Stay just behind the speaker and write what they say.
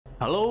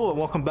Hello and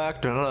welcome back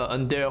to another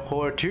Undead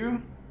Horde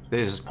 2.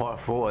 This is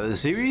part 4 of the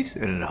series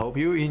and I hope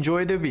you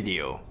enjoy the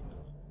video.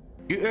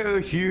 You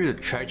ever hear the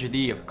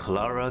tragedy of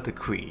Clara the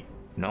Cree?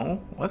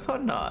 No? I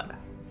thought not.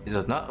 This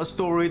is not a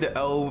story the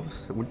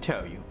elves would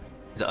tell you.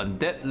 It's an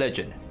undead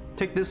legend.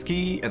 Take this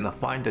key and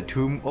find the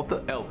tomb of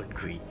the Elven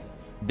Cree.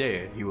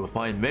 There you will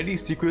find many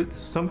secrets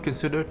some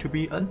consider to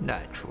be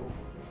unnatural.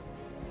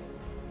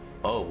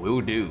 Oh,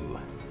 will do.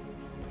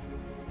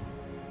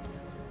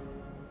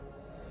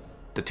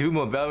 The tomb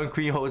of Elven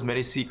Cree holds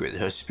many secrets.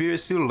 Her spirit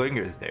still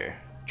lingers there.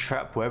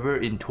 Trap whoever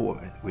in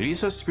torment.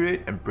 Release her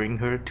spirit and bring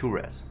her to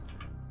rest.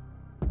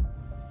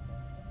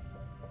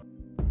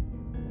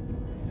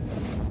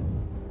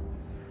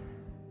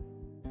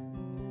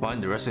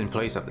 Find the resting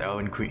place of the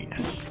Elven Cree.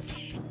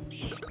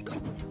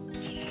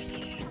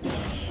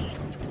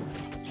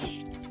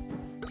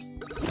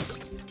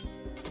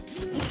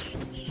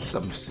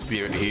 Some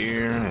spirit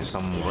here and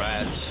some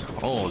rats.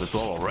 Oh, there's a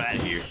lot of rat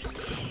here.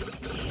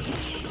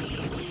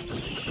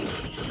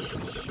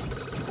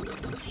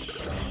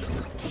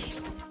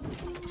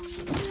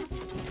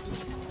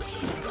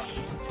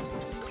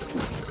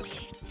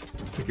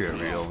 Get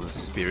rid of the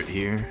spirit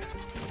here.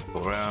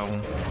 Go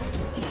around.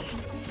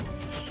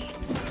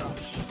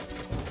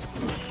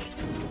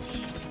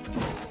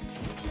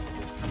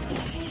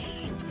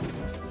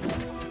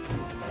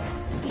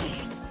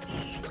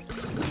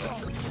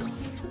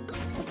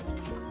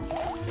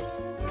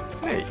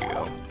 There you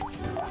go.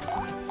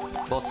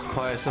 Let's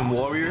acquire some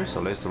warriors,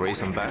 so let's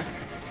raise them back.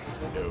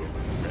 No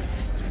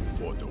rest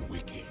for the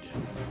wicked.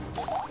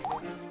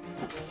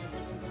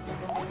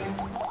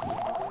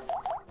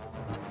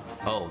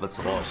 Oh, that's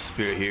a lot of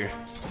spirit here.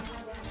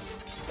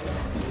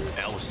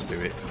 Elf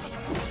spirit.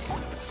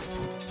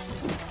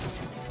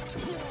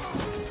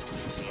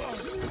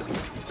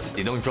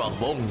 They don't drop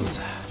bones.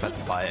 That's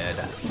bad.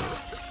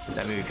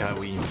 That means we can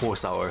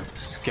reinforce our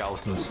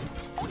skeletons.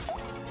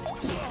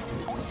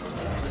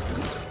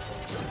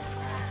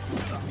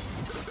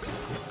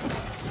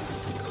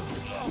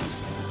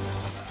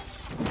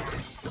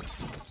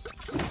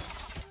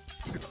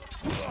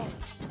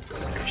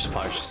 Just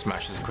probably should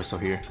smash this crystal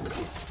here.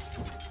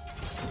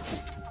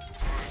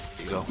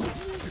 Go.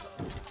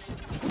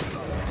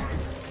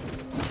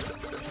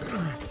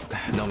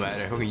 No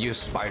matter, we can use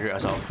Spider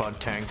as our front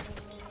tank.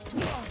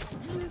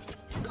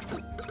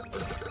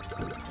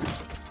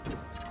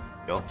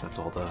 Yo, that's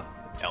all the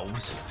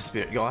elves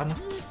spirit gone.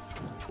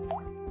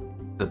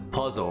 The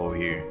puzzle over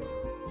here.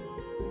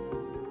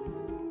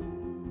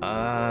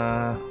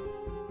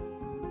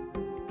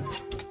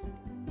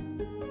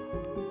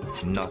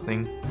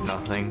 Nothing,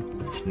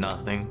 nothing,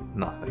 nothing,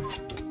 nothing.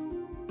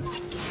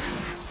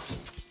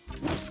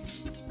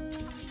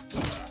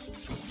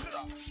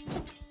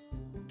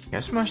 Can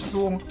I smash this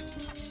wall?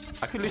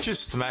 I could literally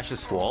smash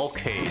this wall.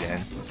 Okay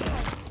then.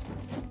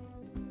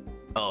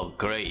 Oh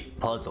great,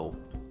 puzzle.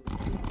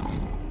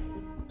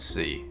 Let's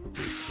see.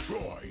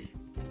 Destroy.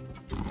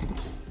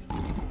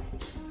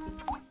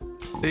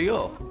 There you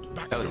go.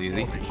 That was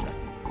easy.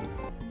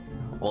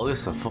 Well,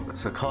 this is a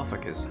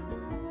sarcophagus.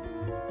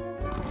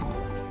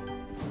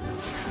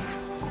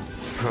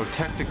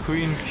 Protect the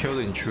queen, kill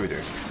the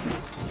intruder.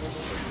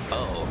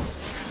 Uh-oh.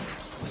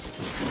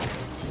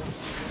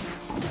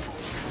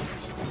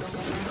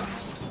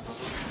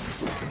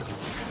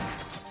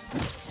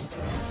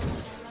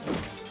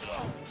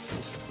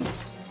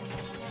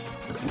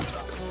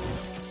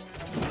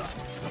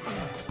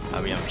 I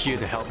mean, I'm here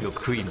to help your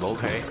queen,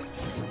 okay?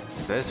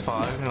 That's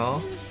fine, you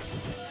know.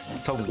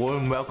 Some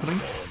warm welcoming.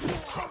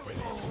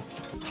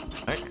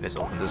 Alright, let's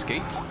open this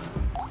gate.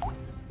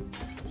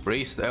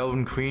 Raise the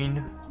Elven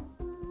Queen.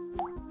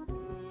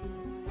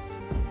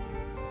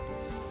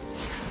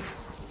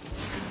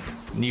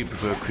 New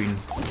preferred queen.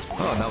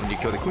 Oh, now we need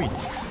to kill the queen.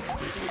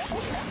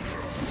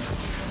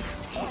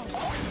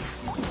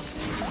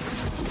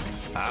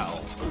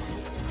 Ow.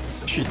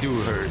 She do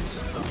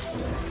hurts.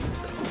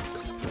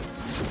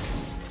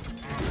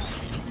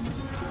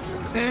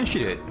 And she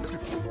did.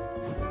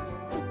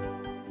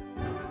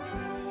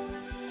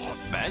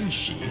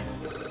 Banshee?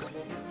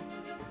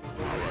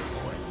 Our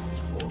quest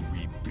for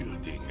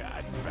rebuilding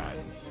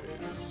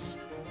advances.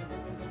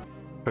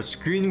 Her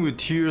screen will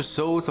tear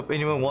souls of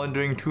anyone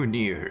wandering too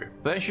near her.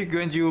 Banshee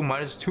grants you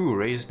 -2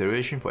 raise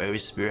duration for every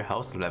spirit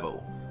house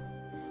level.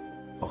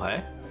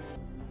 Okay.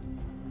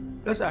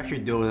 Let's actually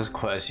do this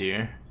quest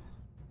here.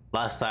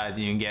 Last time I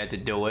didn't get to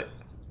do it.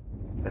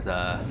 That's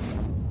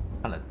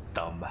kinda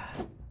dumb.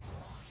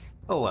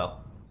 Oh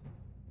well.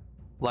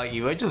 Like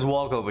if I just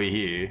walk over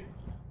here,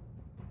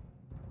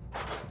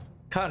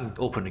 can't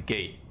open the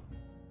gate.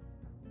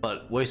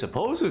 But we're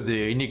supposed to do,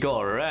 you need to go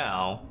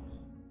around.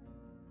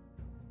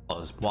 Oh,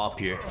 there's a mob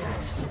here.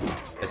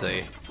 There's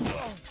a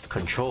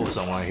control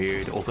someone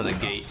here to open the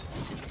gate.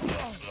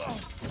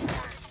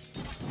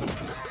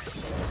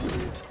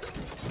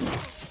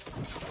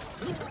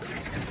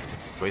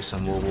 Raise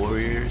some more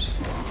warriors.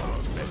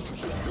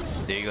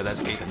 There you go,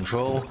 that's gate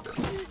control.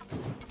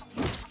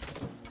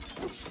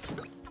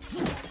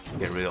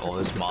 Get rid of all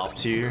these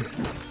mobs here.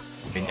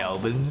 In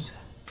Albans.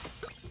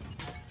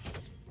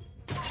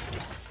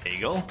 There you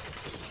go.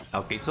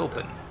 Our gate's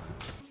open.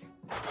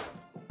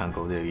 Can't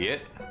go there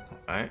yet.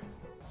 Alright.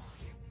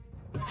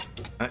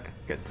 Alright,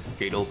 get this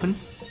gate open.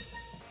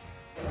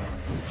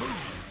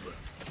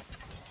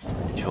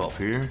 Chop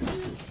here.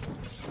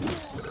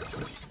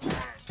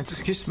 And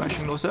just keep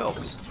smashing those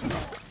elves.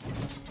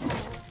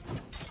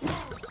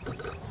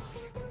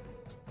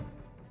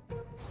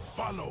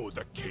 Follow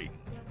the king.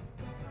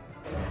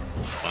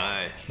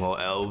 Alright, more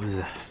elves.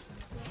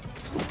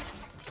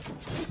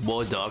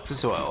 More dogs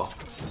as well.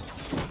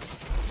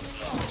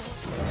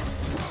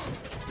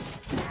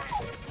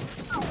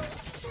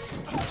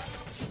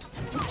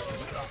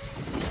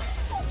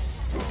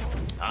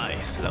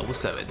 Nice, level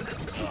 7.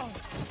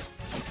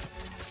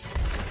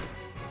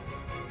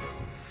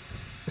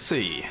 Let's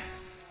see.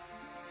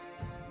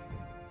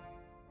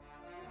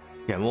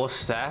 Yeah, more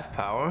staff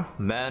power,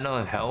 mana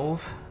and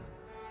health.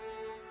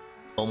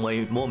 Oh,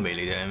 more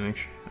melee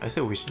damage. I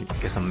said we should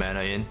get some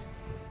mana in.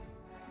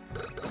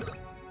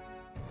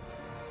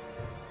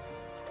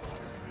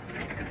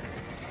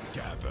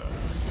 Gather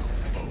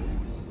your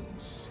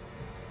bones.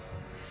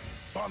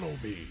 Follow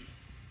me.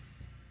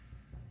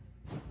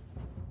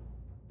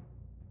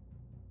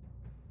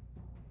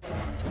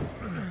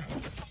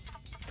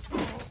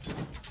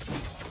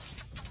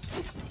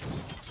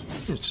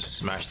 Let's just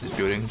smash this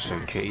building so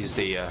in case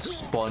they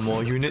spawn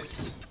more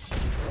units.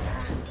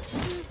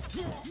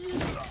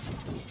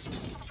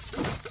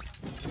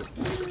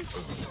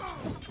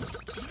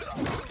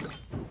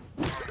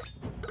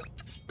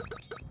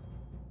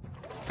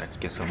 Let's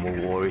get some more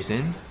warriors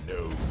in.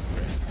 No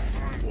rest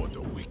for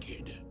the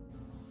wicked.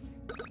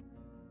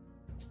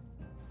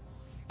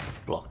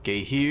 Block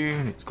gate here.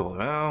 Let's go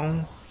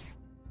around.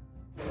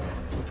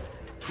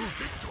 To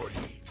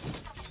victory.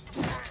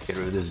 Get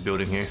rid of this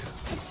building here.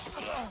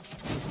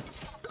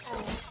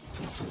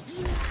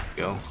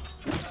 Go.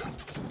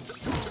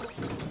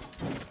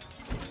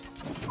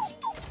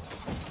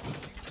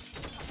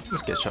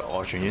 Let's get your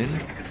archer in.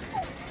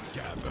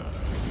 Gather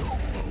your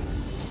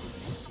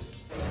bones.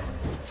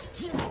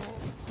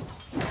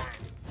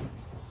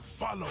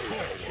 Follow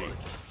forward.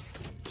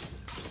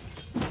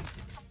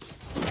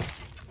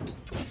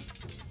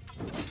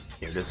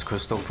 Get this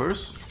crystal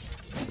first.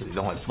 We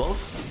don't have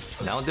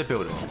both. Now they're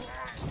building.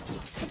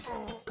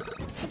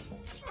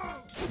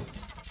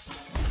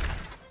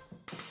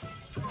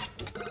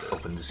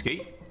 Open this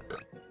gate.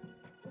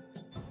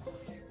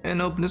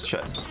 And open this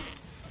chest.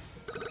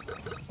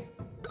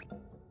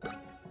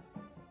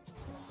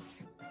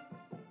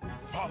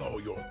 Follow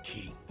your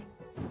king.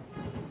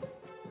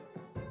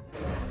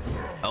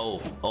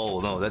 Oh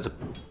no, that's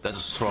a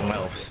strong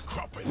elf.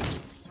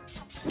 Necropolis.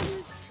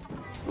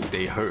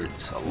 They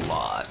hurt a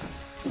lot.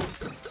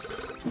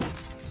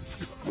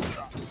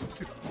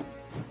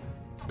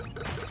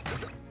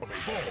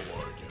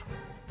 Forward.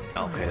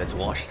 Okay, that's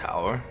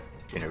watchtower.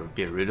 Gonna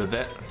get rid of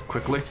that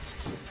quickly.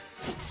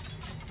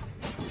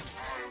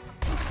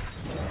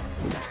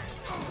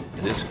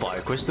 And this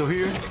fire crystal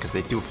here, because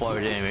they do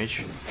fire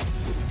damage.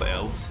 By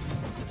elves.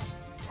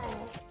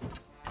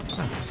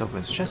 Let's open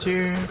this chest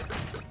here.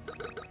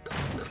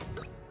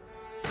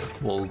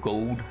 More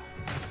gold.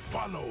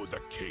 Follow the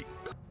king.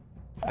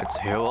 Let's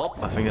heal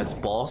up. I think that's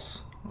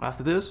boss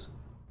after this.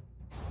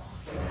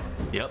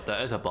 Yep,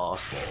 that is a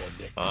boss.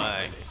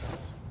 Alright.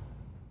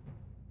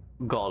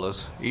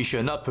 Godless, you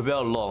shall not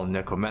prevail long,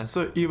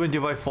 Necromancer. Even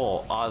if I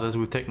fall, others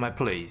will take my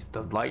place.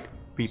 The light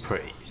be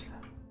praised.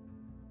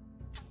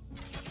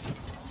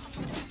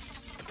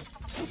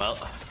 Well,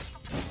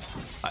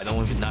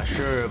 not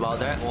sure about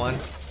that one.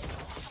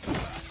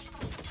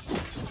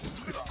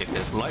 If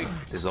there's light,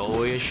 there's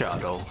always a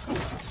shadow.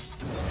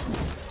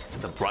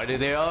 The brighter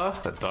they are,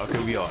 the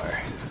darker we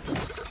are.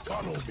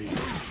 Follow me.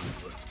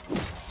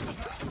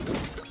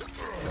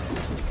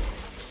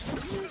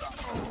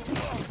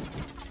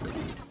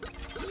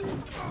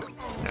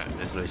 Alright,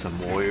 there's like some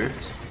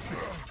warriors.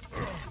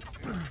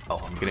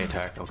 Oh, I'm getting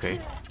attacked, okay.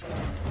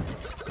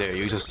 There,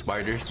 use a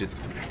spider to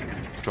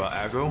draw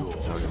aggro,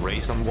 so I can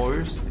raise some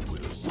warriors.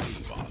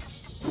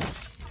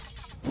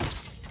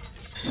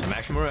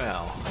 Smash him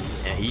around,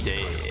 and he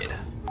dead.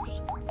 You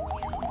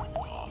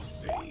are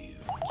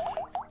saved.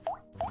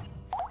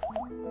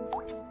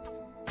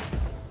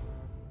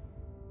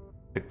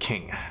 The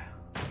king.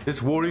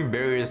 This warring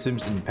barrier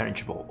seems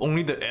impenetrable.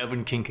 Only the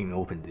Elven King can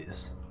open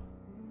this.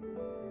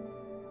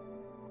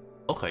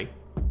 Okay.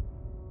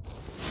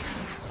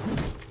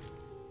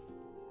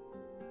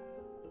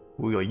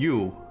 We are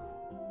you.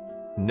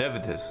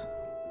 Nevitus.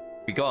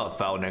 We got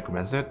foul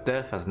necromancer.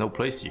 Death has no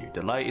place here.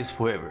 The light is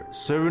forever.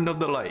 Servant of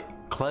the light.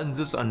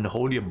 Cleanses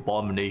unholy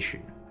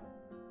abomination.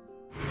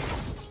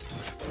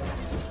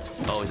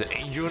 Oh, is it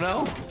angel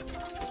now?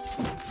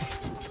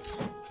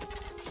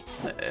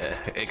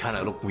 It kind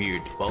of looked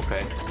weird.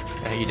 Okay.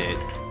 Yeah, he did.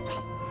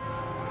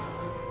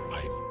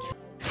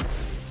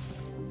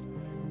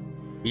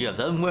 You have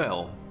done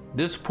well.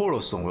 This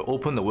portal stone will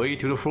open the way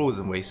to the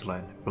frozen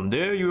wasteland. From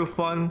there you will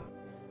find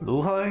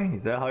Luhai?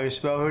 Is that how you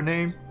spell her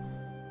name?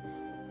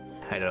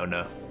 I don't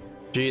know.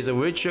 She is a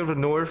witch of the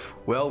north,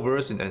 well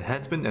versed in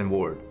enhancement and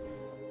ward.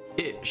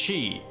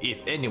 She,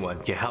 if anyone,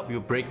 can help you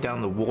break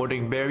down the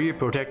warding barrier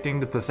protecting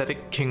the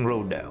pathetic King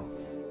Road down.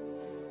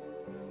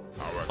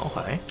 Our Okay.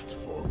 quest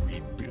for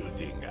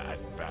rebuilding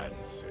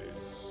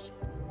advances.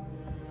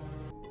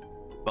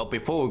 But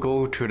before we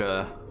go to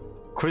the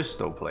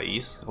crystal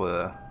place or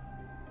the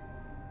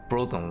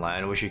frozen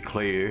land, we should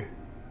clear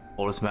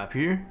all this map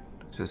here.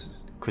 This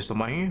is crystal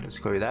mine here. Let's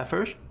clear that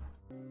first.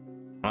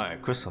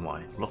 Alright, crystal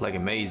mine. Look like a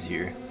maze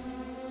here.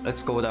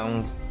 Let's go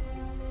down.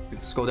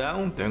 Let's go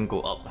down, then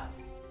go up.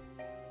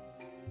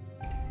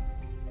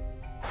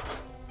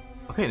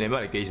 Okay, they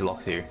might have gauge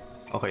locks here.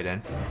 Okay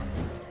then.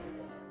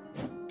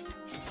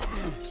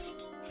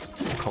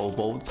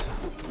 Kobolds.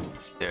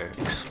 They're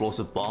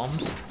explosive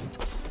bombs.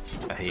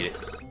 I hate it.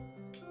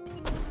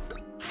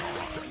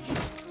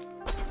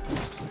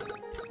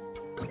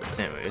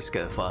 Anyway, let's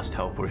get a fast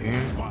teleport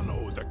here.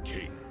 Follow the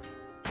king.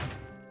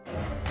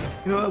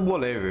 You know what?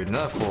 Whatever.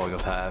 Not following a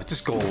path.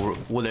 Just go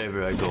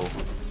wherever I go.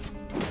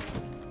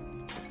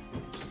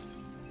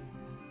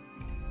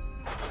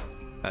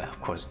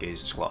 Of course,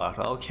 gauge is locked.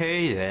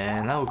 Okay,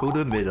 then I'll go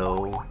to the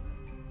middle.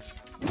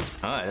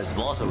 Alright, there's a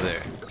boss over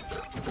there.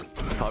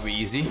 Probably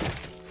easy.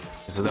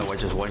 So that way,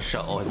 just one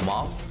shot all his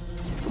mob.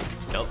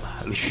 Yep,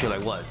 at least shoot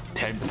like what,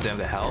 10% of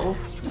the health?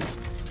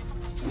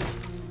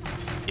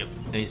 Yep,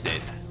 and he's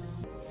dead.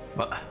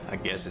 But I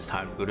guess it's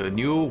time to go to a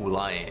new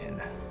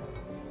lion.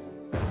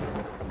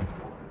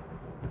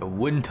 The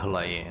winter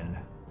lion.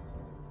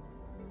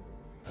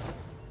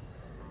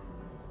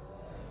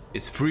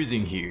 It's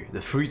freezing here.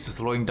 The freeze is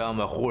slowing down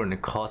my horde and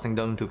causing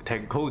them to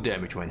take cold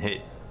damage when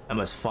hit. I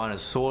must find a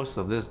source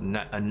of this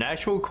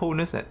natural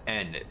coldness and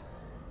end it.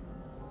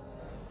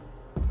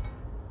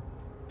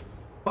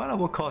 Find out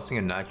what's causing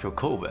a natural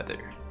cold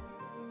weather.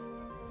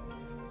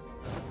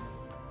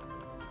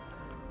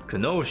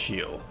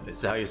 Kenosio,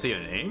 is that how you say your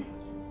name?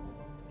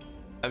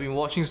 I've been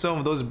watching some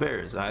of those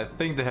bears. I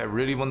think they have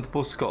really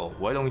wonderful skull.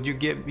 Why don't you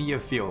give me a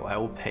feel? I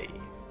will pay.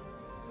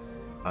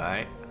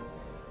 Alright.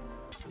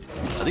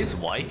 Are these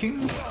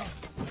Vikings?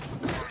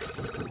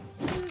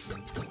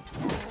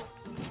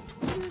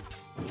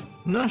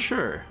 Not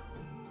sure.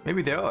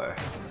 Maybe they are.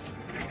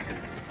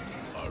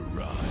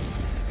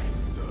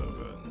 Arise,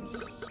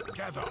 servants.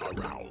 Gather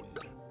around.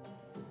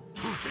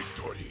 To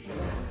victory.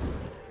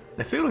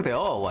 I feel like they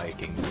are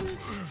Vikings.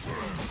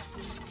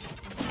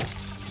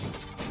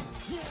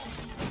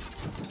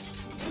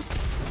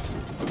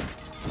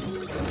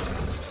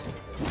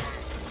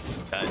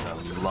 There's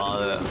a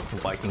lot of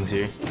Vikings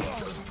here.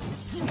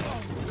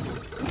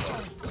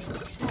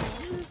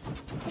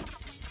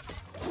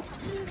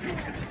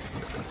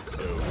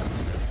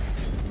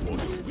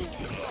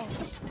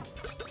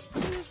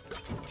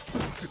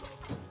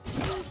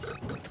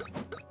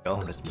 Well,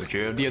 there's the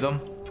majority of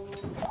them.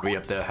 Re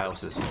up their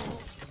houses.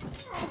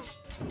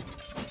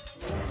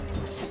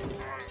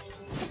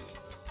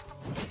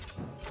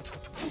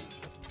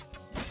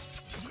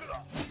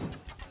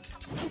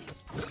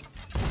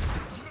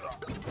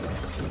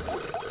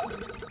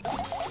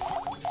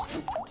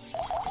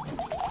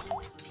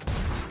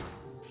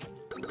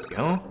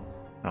 Go.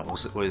 Oh,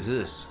 what is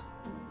this?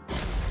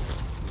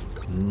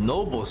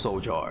 Noble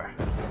soldier.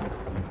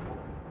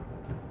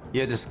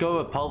 You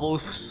discovered a powerful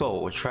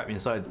soul trapped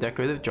inside a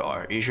decorative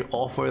jar. You should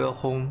offer it a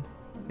home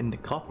in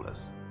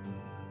Necropolis.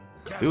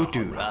 We'll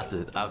do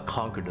after I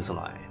conquer this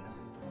lion.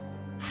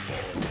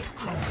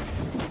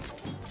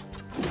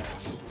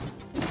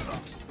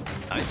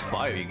 Nice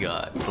fire you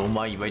got. Don't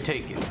mind if I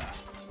take it.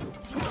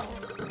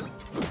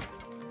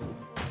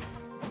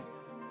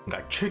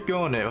 Got chicken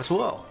on there as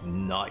well.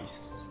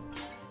 Nice.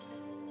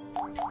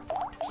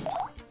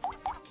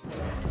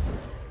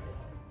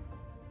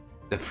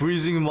 The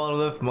freezing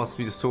monolith must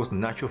be the source of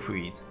natural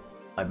freeze.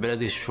 I better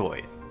destroy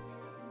it.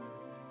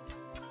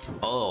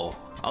 Oh,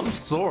 I'm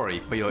sorry,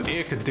 but your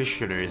air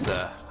conditioner is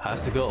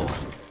has to go.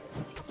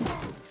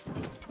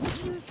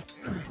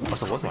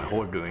 Also, what's my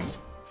horde doing?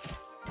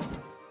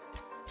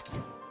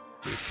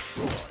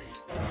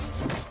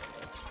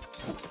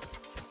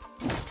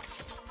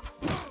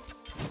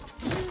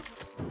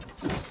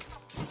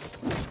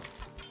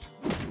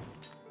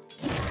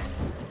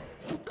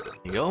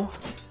 There you go.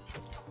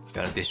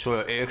 Gotta destroy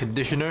your air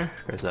conditioner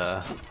because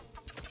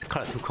it's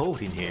kind of too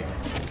cold in here.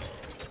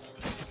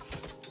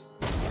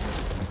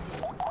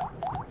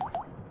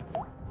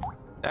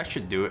 That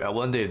should do it. I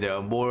wonder if there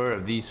are more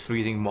of these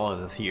freezing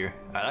monoliths here.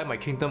 I like my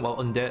kingdom of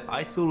undead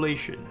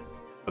isolation.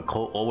 But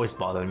cold always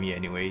bothered me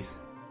anyways.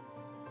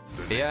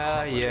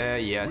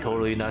 Yeah,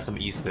 totally not some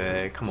Easter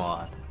egg. Come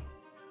on.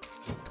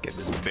 Let's get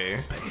this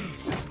bear.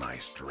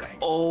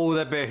 Oh,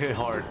 that bear hit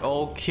hard.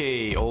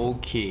 Okay.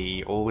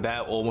 Oh,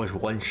 that almost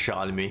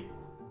one-shot me.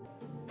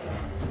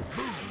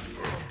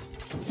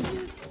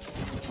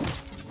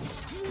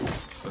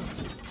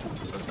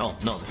 Oh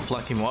no, the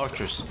flanking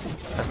archers.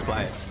 That's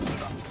bad.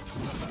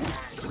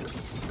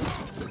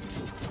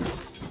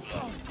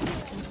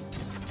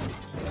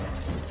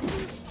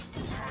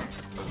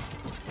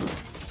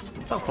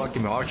 Oh,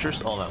 flanking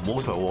archers? Oh no,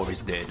 most of my war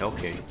is dead.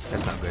 Okay,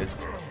 that's not good.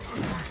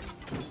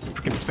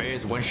 Freaking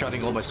bears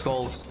one-shotting all my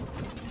skulls.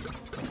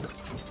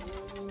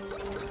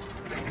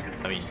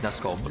 I mean, not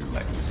skull, but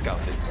like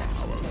scouted.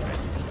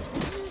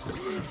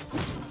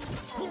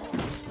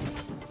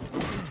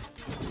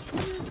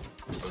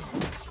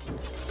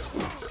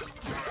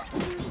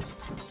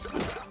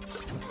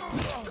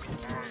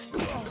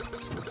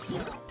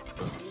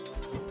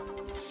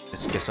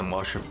 Let's get some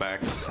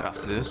artifacts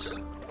after this.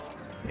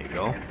 There you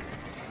go.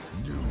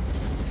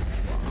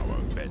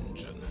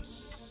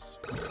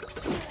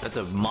 That's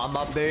a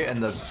mama bear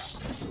and a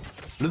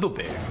little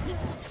bear.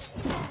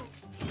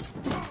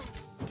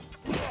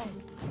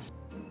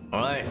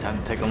 Alright, time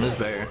to take on this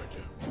bear.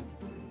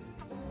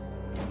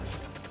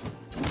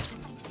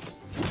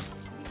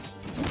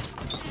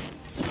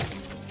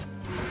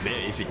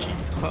 Bear effigy.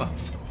 Huh.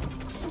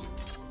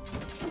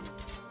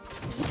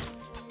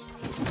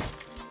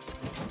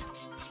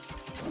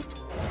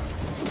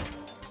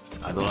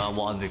 I don't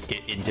want to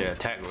get into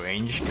attack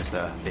range because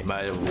they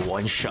might have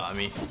one-shot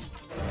me.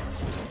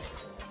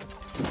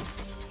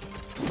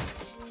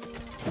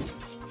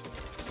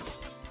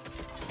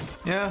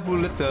 Yeah, we'll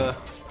let the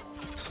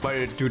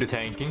spider do the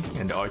tanking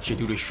and the archer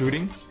do the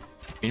shooting.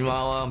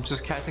 Meanwhile, I'm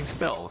just casting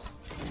spells.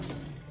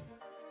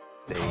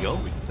 There you go.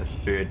 That's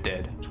bear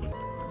dead.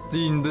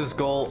 Seeing this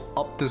skull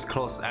up this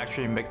close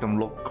actually make them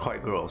look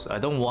quite gross. I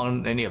don't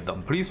want any of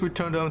them. Please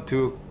return them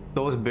to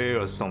those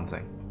bears or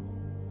something.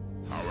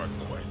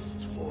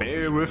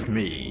 Bear with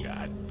me.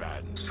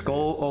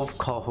 Skull of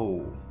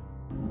Kahu.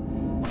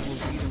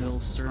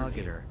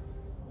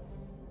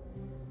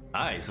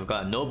 Nice, we've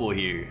got a noble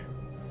here.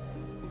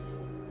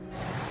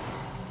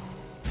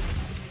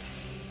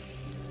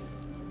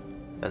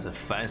 That's a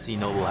fancy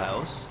noble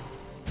house.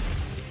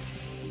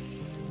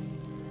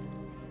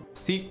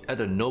 Seat at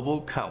the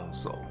noble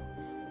council.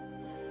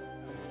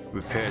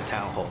 Repair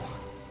town hall.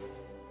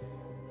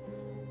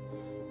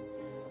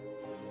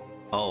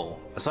 Oh,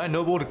 assign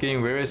noble to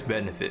gain various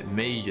benefit,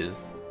 mages,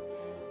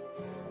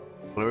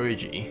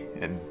 clergy,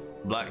 and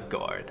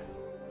blackguard.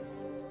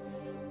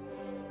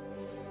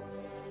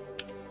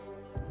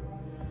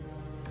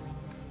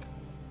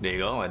 There you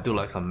go, I do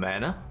like some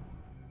mana.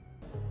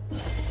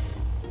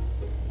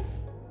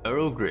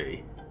 Earl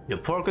Grey. Your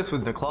progress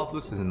with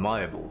Necropolis is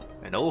admirable.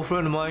 An old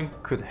friend of mine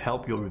could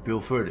help you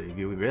rebuild further if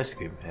you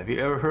rescue him. Have you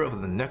ever heard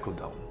of the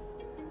Necrodome?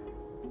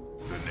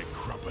 The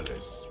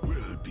Necropolis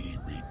will be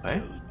rebuilt.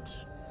 Right?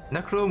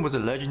 Necrodome was a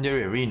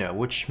legendary arena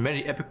which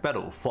many epic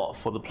battles fought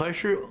for the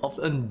pleasure of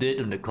the undead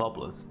of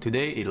Necropolis.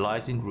 Today it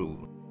lies in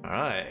ruin.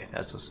 Alright,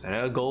 that's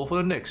another goal for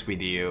the next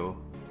video.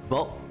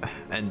 Well,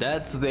 and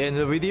that's the end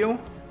of the video.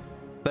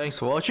 Thanks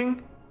for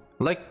watching.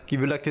 If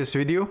you like this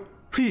video,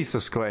 please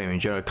subscribe and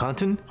enjoy the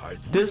content.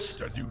 I've reached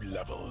a new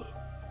level.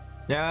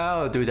 Yeah,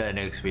 I'll do that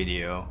next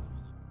video.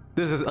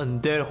 This is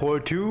Undead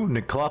Horde 2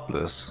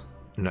 Necropolis,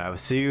 and I'll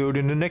see you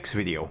in the next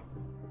video.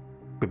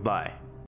 Goodbye.